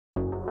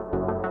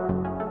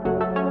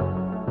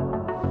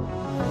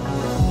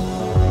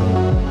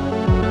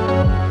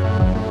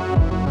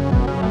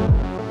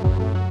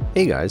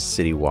Hey guys,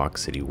 City Walk,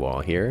 City Wall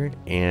here,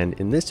 and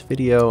in this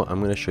video I'm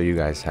going to show you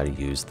guys how to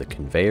use the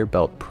conveyor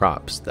belt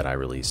props that I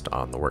released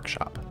on the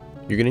workshop.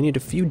 You're going to need a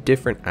few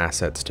different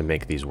assets to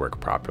make these work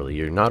properly.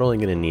 You're not only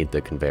going to need the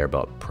conveyor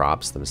belt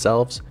props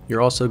themselves, you're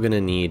also going to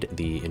need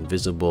the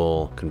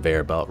invisible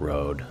conveyor belt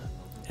road.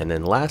 And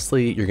then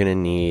lastly, you're going to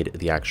need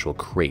the actual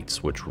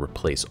crates, which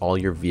replace all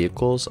your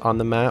vehicles on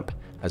the map,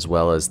 as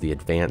well as the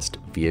advanced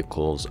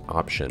vehicles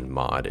option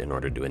mod in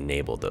order to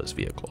enable those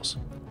vehicles.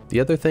 The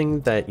other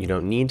thing that you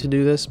don't need to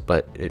do this,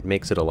 but it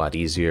makes it a lot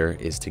easier,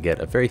 is to get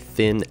a very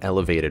thin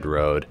elevated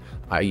road.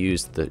 I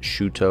used the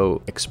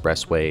Shuto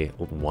Expressway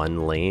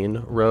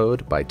 1-lane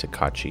road by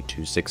Takachi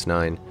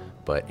 269,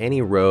 but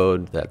any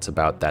road that's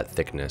about that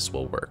thickness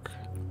will work.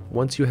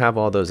 Once you have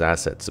all those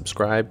assets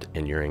subscribed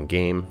and you're in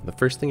game, the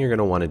first thing you're going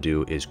to want to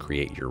do is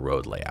create your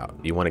road layout.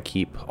 You want to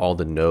keep all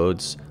the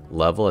nodes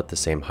level at the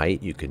same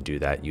height. You could do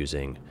that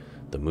using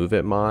the Move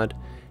It mod.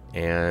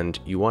 And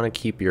you want to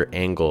keep your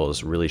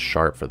angles really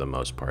sharp for the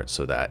most part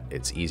so that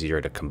it's easier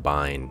to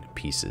combine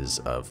pieces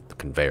of the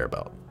conveyor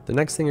belt. The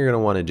next thing you're going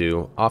to want to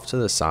do off to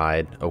the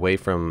side, away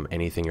from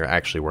anything you're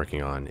actually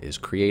working on, is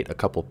create a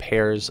couple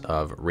pairs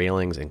of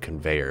railings and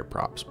conveyor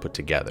props put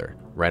together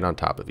right on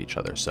top of each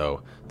other.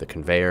 So the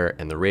conveyor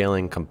and the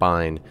railing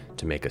combine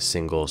to make a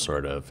single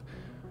sort of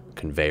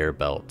conveyor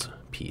belt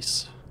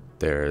piece.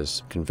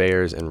 There's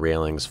conveyors and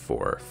railings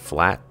for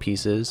flat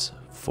pieces,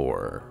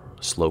 for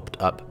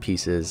sloped up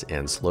pieces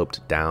and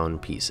sloped down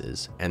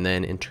pieces. And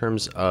then in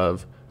terms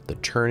of the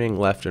turning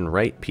left and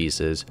right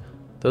pieces,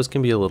 those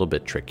can be a little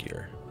bit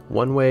trickier.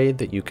 One way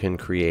that you can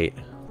create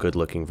good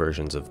looking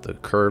versions of the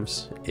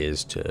curves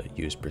is to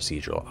use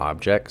procedural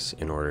objects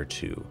in order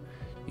to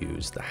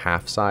use the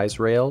half size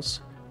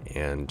rails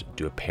and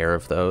do a pair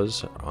of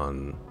those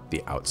on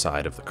the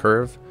outside of the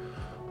curve.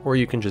 Or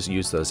you can just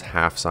use those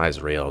half size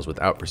rails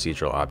without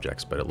procedural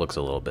objects, but it looks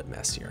a little bit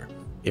messier.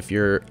 If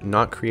you're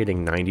not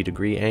creating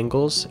 90-degree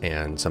angles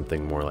and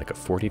something more like a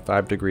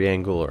 45-degree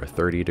angle or a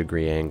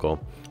 30-degree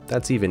angle,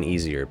 that's even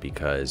easier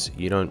because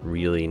you don't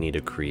really need to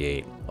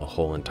create a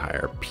whole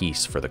entire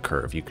piece for the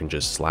curve. You can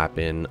just slap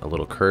in a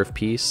little curve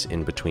piece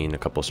in between a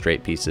couple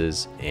straight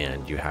pieces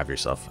and you have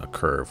yourself a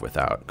curve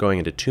without going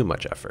into too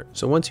much effort.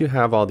 So once you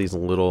have all these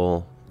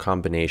little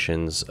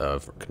combinations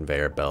of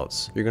conveyor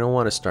belts, you're going to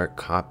want to start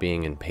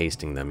copying and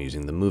pasting them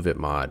using the Move It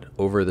mod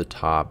over the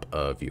top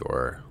of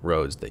your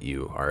roads that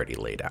you already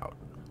laid out.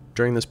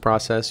 During this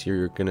process,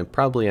 you're going to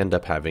probably end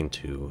up having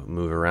to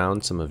move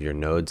around some of your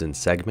nodes and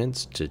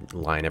segments to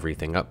line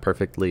everything up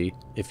perfectly.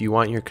 If you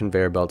want your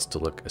conveyor belts to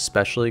look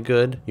especially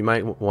good, you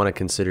might want to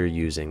consider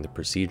using the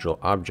Procedural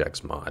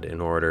Objects mod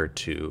in order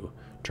to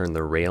turn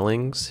the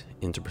railings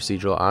into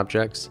procedural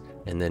objects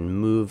and then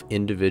move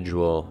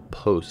individual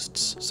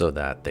posts so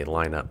that they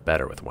line up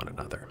better with one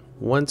another.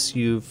 Once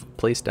you've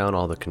placed down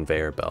all the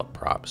conveyor belt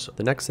props,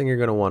 the next thing you're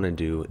going to want to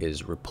do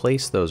is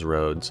replace those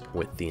roads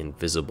with the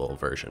invisible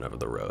version of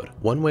the road.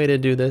 One way to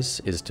do this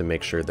is to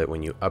make sure that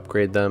when you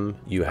upgrade them,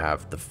 you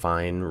have the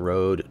Fine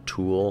Road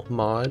Tool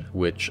mod,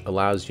 which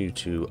allows you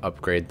to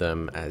upgrade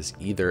them as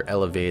either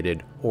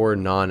elevated or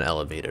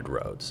non-elevated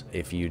roads.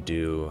 If you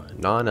do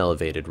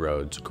non-elevated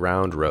roads,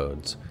 ground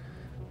roads,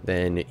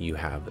 then you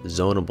have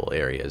zonable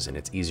areas and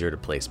it's easier to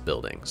place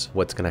buildings.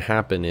 What's going to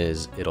happen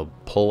is it'll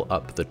pull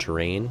up the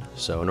terrain.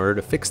 So in order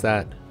to fix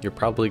that, you're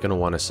probably going to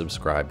want to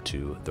subscribe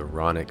to the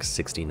Ronix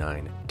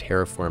 69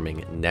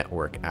 Terraforming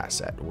Network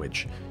asset,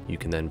 which you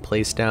can then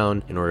place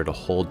down in order to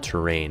hold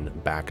terrain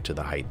back to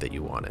the height that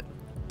you want it.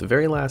 The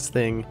very last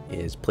thing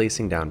is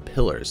placing down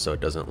pillars so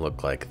it doesn't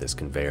look like this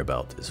conveyor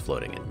belt is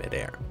floating in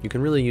midair. You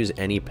can really use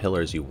any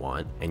pillars you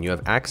want, and you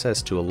have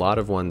access to a lot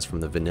of ones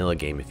from the vanilla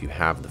game if you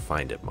have the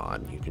Find It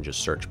mod. You can just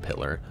search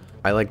pillar.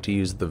 I like to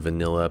use the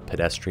vanilla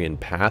pedestrian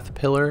path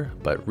pillar,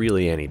 but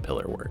really any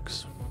pillar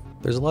works.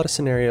 There's a lot of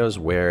scenarios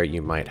where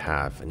you might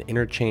have an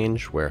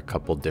interchange where a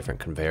couple different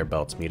conveyor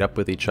belts meet up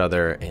with each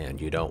other and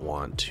you don't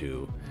want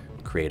to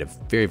create a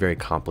very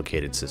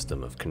complicated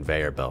system of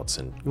conveyor belts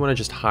and you want to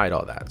just hide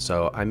all that.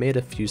 So I made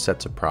a few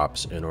sets of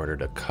props in order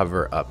to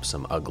cover up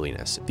some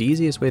ugliness. The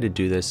easiest way to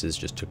do this is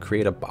just to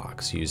create a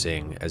box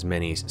using as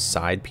many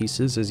side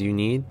pieces as you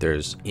need.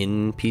 There's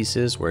in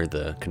pieces where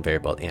the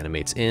conveyor belt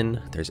animates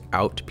in, there's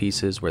out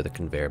pieces where the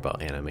conveyor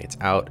belt animates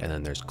out, and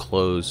then there's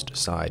closed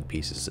side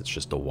pieces, it's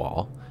just a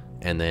wall.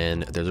 And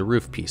then there's a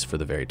roof piece for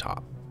the very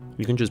top.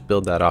 You can just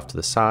build that off to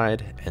the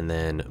side and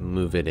then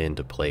move it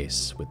into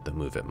place with the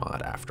Move It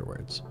mod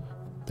afterwards.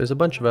 There's a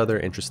bunch of other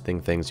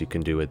interesting things you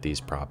can do with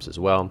these props as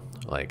well,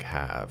 like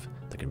have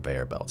the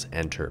conveyor belts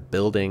enter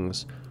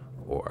buildings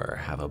or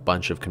have a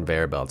bunch of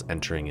conveyor belts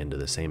entering into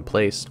the same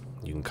place.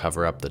 You can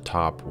cover up the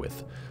top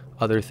with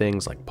other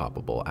things like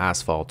poppable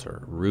asphalt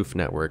or roof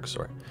networks,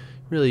 or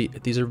really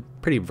these are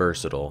pretty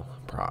versatile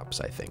props,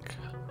 I think.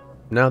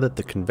 Now that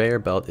the conveyor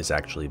belt is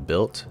actually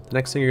built, the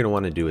next thing you're going to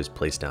want to do is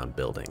place down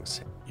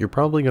buildings. You're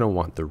probably going to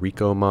want the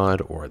Rico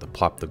mod or the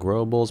Plop the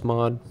Growables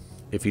mod.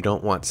 If you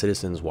don't want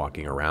citizens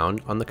walking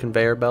around on the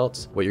conveyor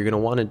belts, what you're going to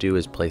want to do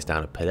is place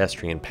down a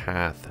pedestrian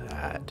path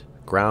at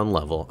ground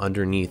level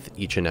underneath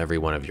each and every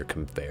one of your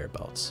conveyor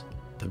belts.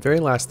 The very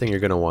last thing you're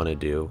going to want to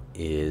do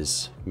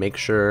is make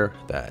sure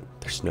that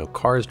there's no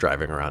cars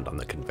driving around on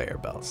the conveyor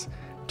belts.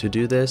 To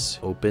do this,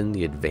 open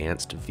the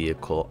Advanced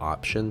Vehicle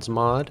Options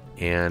mod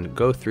and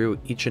go through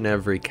each and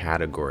every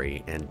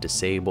category and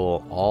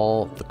disable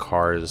all the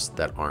cars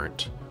that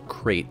aren't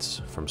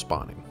crates from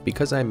spawning.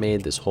 Because I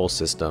made this whole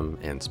system,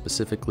 and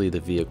specifically the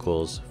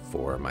vehicles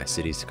for my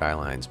Cities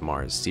Skylines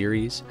Mars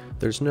series,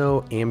 there's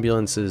no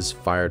ambulances,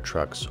 fire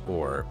trucks,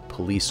 or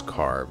police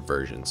car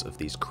versions of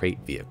these crate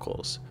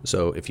vehicles.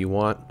 So if you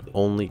want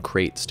only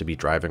crates to be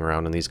driving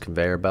around on these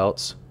conveyor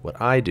belts,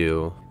 what I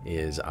do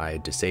is I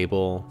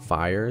disable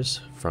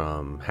fires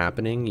from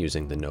happening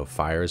using the No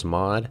Fires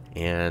mod,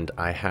 and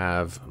I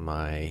have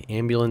my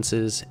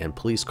ambulances and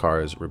police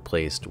cars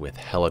replaced with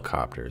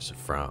helicopters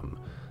from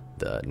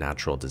the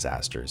Natural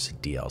Disasters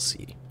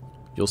DLC.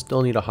 You'll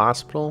still need a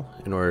hospital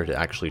in order to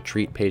actually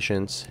treat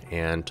patients,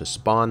 and to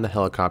spawn the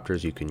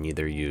helicopters you can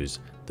either use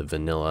the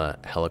vanilla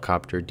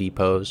helicopter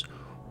depots,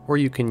 or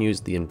you can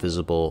use the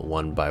invisible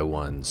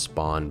 1x1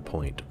 spawn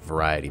point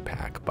variety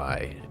pack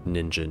by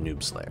Ninja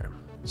Noob Slayer.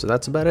 So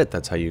that's about it.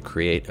 That's how you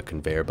create a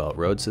conveyor belt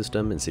road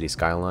system in Cities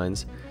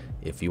Skylines.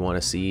 If you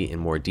want to see in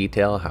more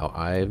detail how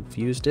I've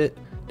used it,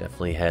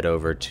 definitely head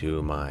over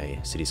to my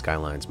Cities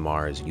Skylines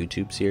Mars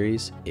YouTube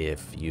series.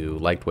 If you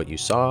liked what you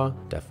saw,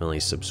 definitely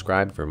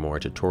subscribe for more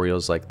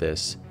tutorials like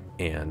this,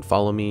 and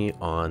follow me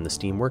on the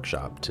Steam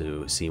Workshop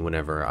to see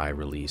whenever I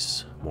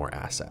release more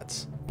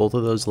assets. Both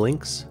of those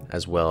links,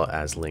 as well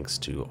as links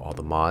to all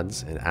the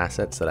mods and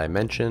assets that I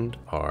mentioned,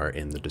 are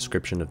in the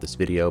description of this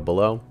video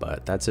below.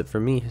 But that's it for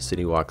me,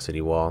 City Walk,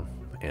 City Wall,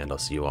 and I'll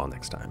see you all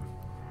next time.